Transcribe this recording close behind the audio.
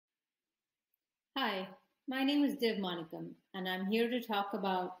Hi, my name is Manickam, and I'm here to talk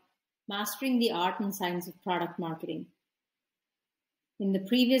about mastering the art and science of product marketing. In the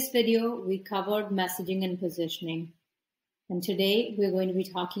previous video, we covered messaging and positioning, and today we're going to be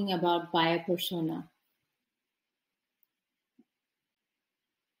talking about buyer persona.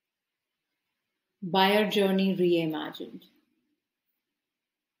 Buyer journey reimagined.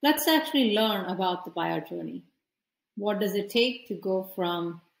 Let's actually learn about the buyer journey. What does it take to go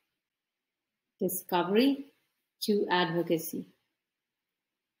from discovery to advocacy?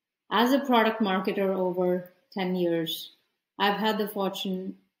 As a product marketer over 10 years, I've had the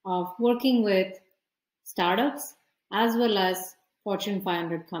fortune of working with startups as well as Fortune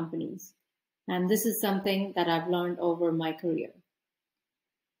 500 companies. And this is something that I've learned over my career.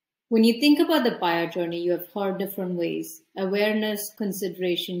 When you think about the buyer journey, you have heard different ways: awareness,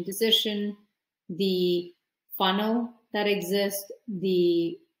 consideration, decision, the funnel that exists,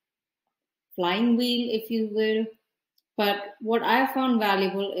 the flying wheel, if you will. But what I found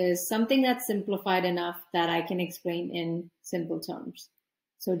valuable is something that's simplified enough that I can explain in simple terms.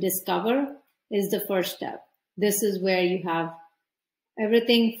 So discover is the first step. This is where you have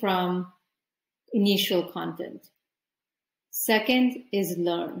everything from initial content. Second is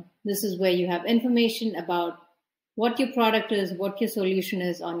learn. This is where you have information about what your product is, what your solution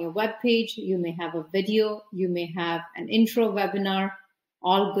is on your web page. You may have a video, you may have an intro webinar,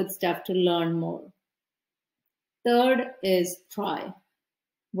 all good stuff to learn more. Third is try,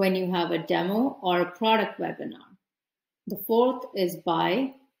 when you have a demo or a product webinar. The fourth is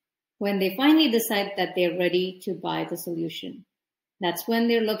buy, when they finally decide that they're ready to buy the solution. That's when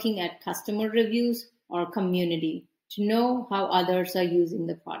they're looking at customer reviews or community to know how others are using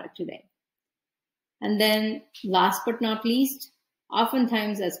the product today. And then last but not least,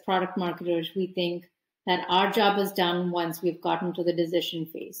 oftentimes as product marketers, we think that our job is done once we've gotten to the decision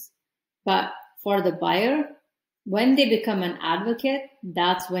phase. But for the buyer, when they become an advocate,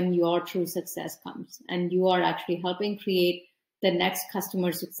 that's when your true success comes. And you are actually helping create the next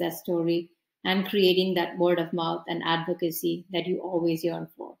customer success story and creating that word of mouth and advocacy that you always yearn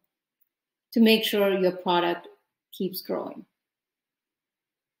for to make sure your product keeps growing.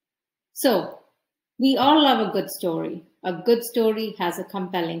 So we all love a good story. A good story has a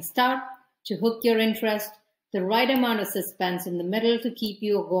compelling start to hook your interest, the right amount of suspense in the middle to keep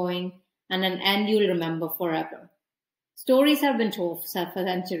you going, and an end you'll remember forever. Stories have been told for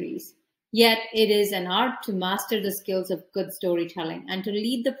centuries, yet it is an art to master the skills of good storytelling and to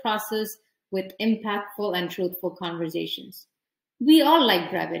lead the process with impactful and truthful conversations. We all like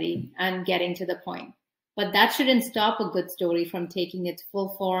brevity and getting to the point, but that shouldn't stop a good story from taking its full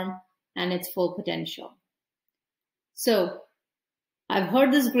form and its full potential. So I've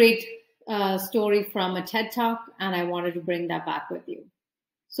heard this great story from a TED Talk, and I wanted to bring that back with you.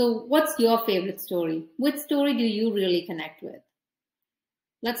 So what's your favorite story? Which story do you really connect with?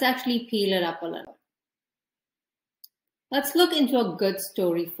 Let's actually peel it up a little. Let's look into a good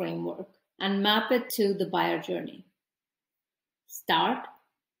story framework and map it to the buyer journey. Start.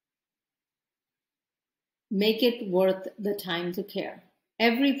 Make it worth the time to care.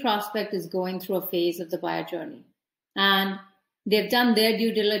 Every prospect is going through a phase of the buyer journey, and they've done their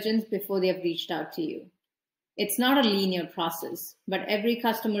due diligence before they've reached out to you. It's not a linear process, but every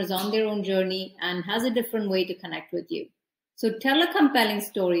customer is on their own journey and has a different way to connect with you. So tell a compelling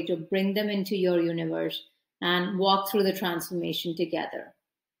story to bring them into your universe and walk through the transformation together.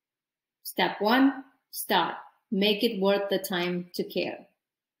 Step 1, start. Make it worth the time to care.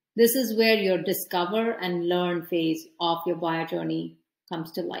 This is where your discover and learn phase of your buyer journey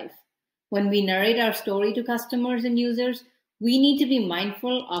comes to life. When we narrate our story to customers and users, we need to be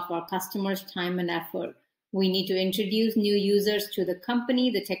mindful of our customers' time and effort. We need to introduce new users to the company,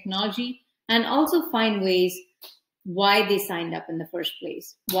 the technology, and also find ways why they signed up in the first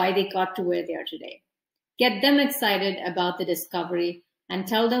place, why they got to where they are today. Get them excited about the discovery and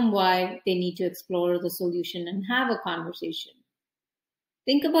tell them why they need to explore the solution and have a conversation.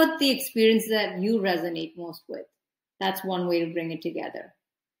 Think about the experience that you resonate most with. That's one way to bring it together.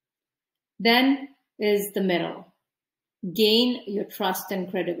 Then is the middle. Gain your trust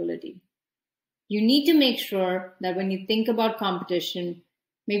and credibility. You need to make sure that when you think about competition,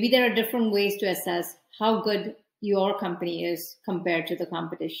 maybe there are different ways to assess how good your company is compared to the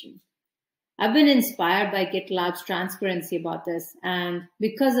competition. I've been inspired by GitLab's transparency about this, and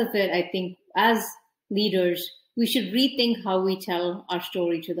because of it, I think as leaders, we should rethink how we tell our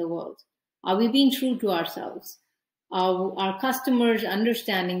story to the world. Are we being true to ourselves? Are our customers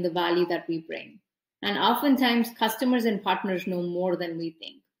understanding the value that we bring? And oftentimes, customers and partners know more than we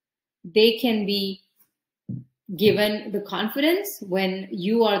think. They can be given the confidence when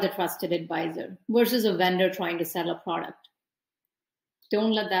you are the trusted advisor versus a vendor trying to sell a product.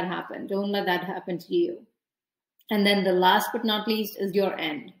 Don't let that happen. Don't let that happen to you. And then the last but not least is your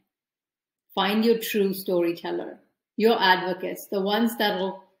end. Find your true storyteller, your advocates, the ones that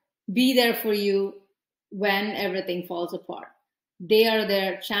will be there for you when everything falls apart. They are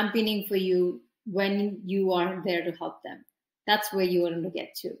there championing for you when you are there to help them. That's where you want to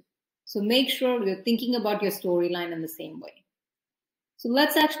get to. So make sure you're thinking about your storyline in the same way. So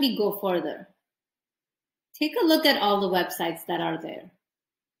let's actually go further. Take a look at all the websites that are there.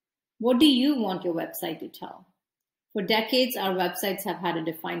 What do you want your website to tell? For decades, our websites have had a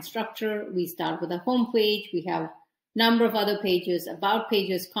defined structure. We start with a home page. We have a number of other pages, about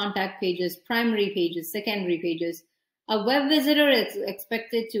pages, contact pages, primary pages, secondary pages. A web visitor is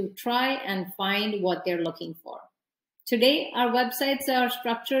expected to try and find what they're looking for. Today, our websites are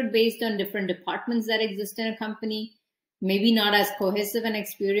structured based on different departments that exist in a company, maybe not as cohesive an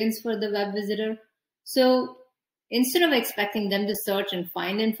experience for the web visitor. So instead of expecting them to search and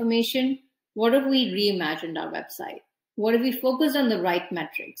find information, what if we reimagined our website? What if we focused on the right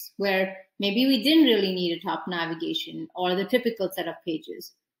metrics, where maybe we didn't really need a top navigation or the typical set of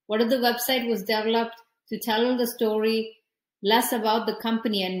pages? What if the website was developed to tell the story less about the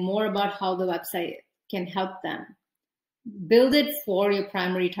company and more about how the website can help them? Build it for your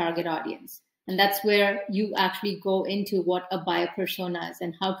primary target audience. And that's where you actually go into what a buyer persona is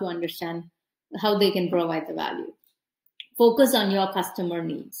and how to understand how they can provide the value. Focus on your customer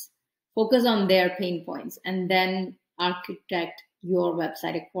needs. Focus on their pain points and then architect your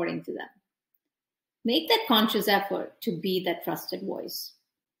website according to them. Make that conscious effort to be that trusted voice.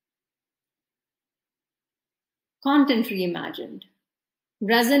 Content reimagined.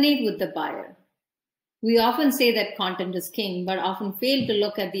 Resonate with the buyer. We often say that content is king, but often fail to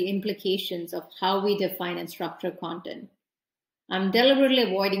look at the implications of how we define and structure content. I'm deliberately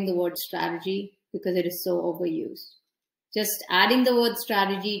avoiding the word strategy because it is so overused. Just adding the word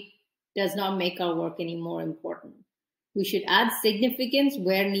strategy does not make our work any more important. We should add significance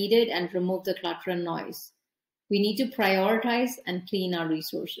where needed and remove the clutter and noise. We need to prioritize and clean our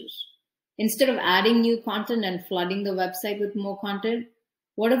resources. Instead of adding new content and flooding the website with more content,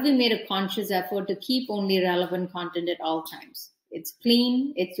 what if we made a conscious effort to keep only relevant content at all times? It's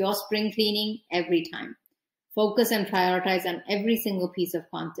clean, it's your spring cleaning every time. Focus and prioritize on every single piece of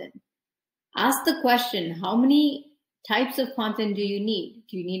content. Ask the question, how many types of content do you need?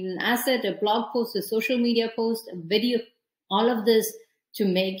 Do you need an asset, a blog post, a social media post, a video, all of this to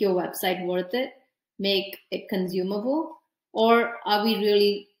make your website worth it, make it consumable? Or are we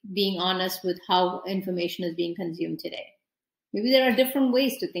really being honest with how information is being consumed today? Maybe there are different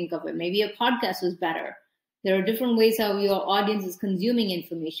ways to think of it. Maybe a podcast is better. There are different ways how your audience is consuming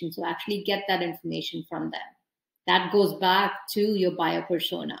information. So actually get that information from them. That goes back to your buyer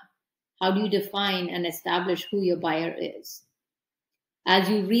persona. How do you define and establish who your buyer is? As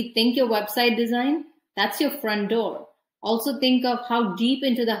you rethink your website design, that's your front door. Also think of how deep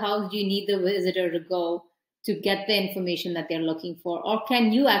into the house do you need the visitor to go to get the information that they're looking for, or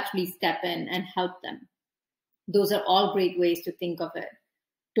can you actually step in and help them? Those are all great ways to think of it.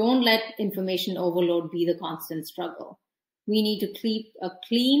 Don't let information overload be the constant struggle. We need to keep a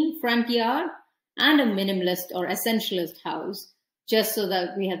clean front yard and a minimalist or essentialist house, just so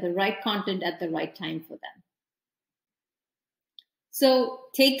that we have the right content at the right time for them. So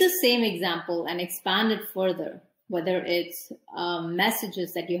take the same example and expand it further, whether it's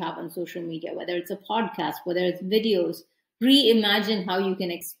messages that you have on social media, whether it's a podcast, whether it's videos. Reimagine how you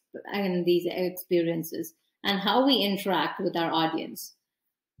can expand these experiences and how we interact with our audience.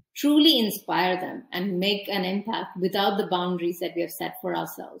 Truly inspire them and make an impact without the boundaries that we have set for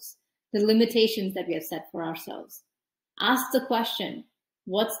ourselves, the limitations that we have set for ourselves. Ask the question,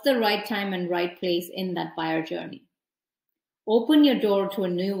 what's the right time and right place in that buyer journey? Open your door to a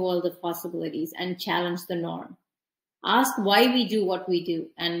new world of possibilities and challenge the norm. Ask why we do what we do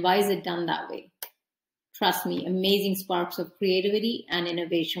and why is it done that way? Trust me, amazing sparks of creativity and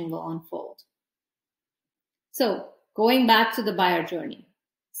innovation will unfold. So, going back to the buyer journey,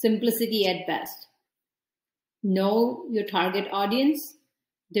 simplicity at best. Know your target audience,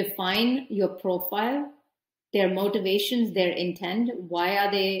 define your profile, their motivations, their intent, why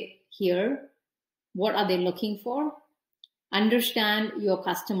are they here, what are they looking for, understand your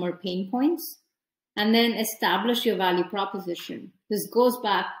customer pain points, and then establish your value proposition. This goes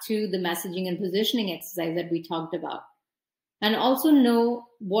back to the messaging and positioning exercise that we talked about. And also know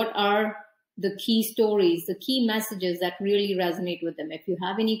what are the key stories, the key messages that really resonate with them. If you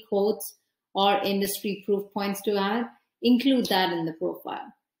have any quotes or industry proof points to add, include that in the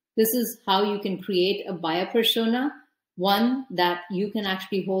profile. This is how you can create a buyer persona, one that you can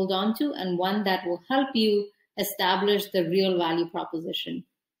actually hold on to and one that will help you establish the real value proposition.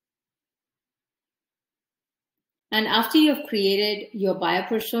 And after you've created your buyer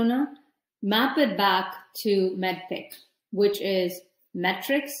persona, map it back to MEDPIC, which is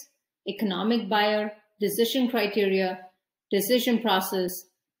metrics, economic buyer, decision criteria, decision process,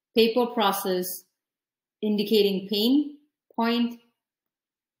 paper process, indicating pain point,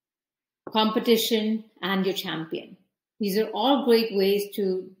 competition, and your champion. These are all great ways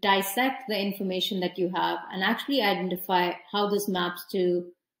to dissect the information that you have and actually identify how this maps to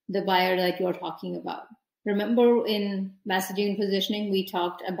the buyer that you're talking about. Remember, in messaging and positioning, we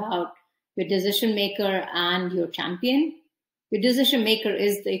talked about your decision maker and your champion. Your decision maker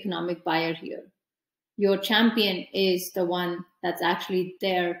is the economic buyer here. Your champion is the one that's actually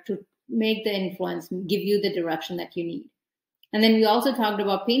there to make the influence, give you the direction that you need. And then we also talked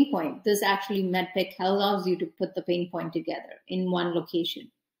about pain point. This actually MEDPIC allows you to put the pain point together in one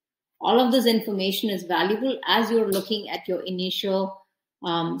location. All of this information is valuable as you're looking at your initial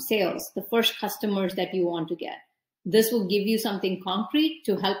sales, the first customers that you want to get. This will give you something concrete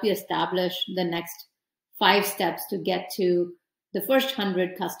to help you establish the next 5 steps to get to the first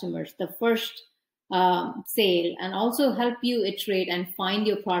 100 customers, the first sale, and also help you iterate and find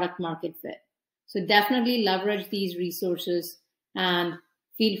your product market fit. So definitely leverage these resources and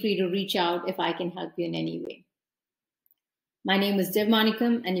feel free to reach out if I can help you in any way. My name is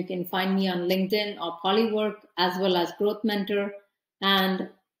Manickam, and you can find me on LinkedIn or Polywork as well as GrowthMentor. And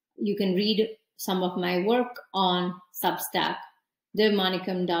you can read some of my work on Substack,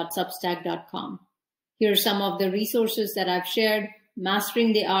 devmanickam.substack.com. Here are some of the resources that I've shared: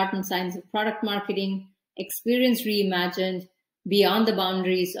 Mastering the Art and Science of Product Marketing, Experience Reimagined, Beyond the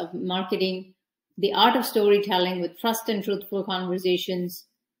Boundaries of Marketing, The Art of Storytelling with Trust and Truthful Conversations,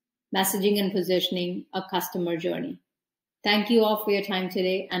 Messaging and Positioning, A Customer Journey. Thank you all for your time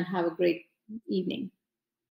today and have a great evening.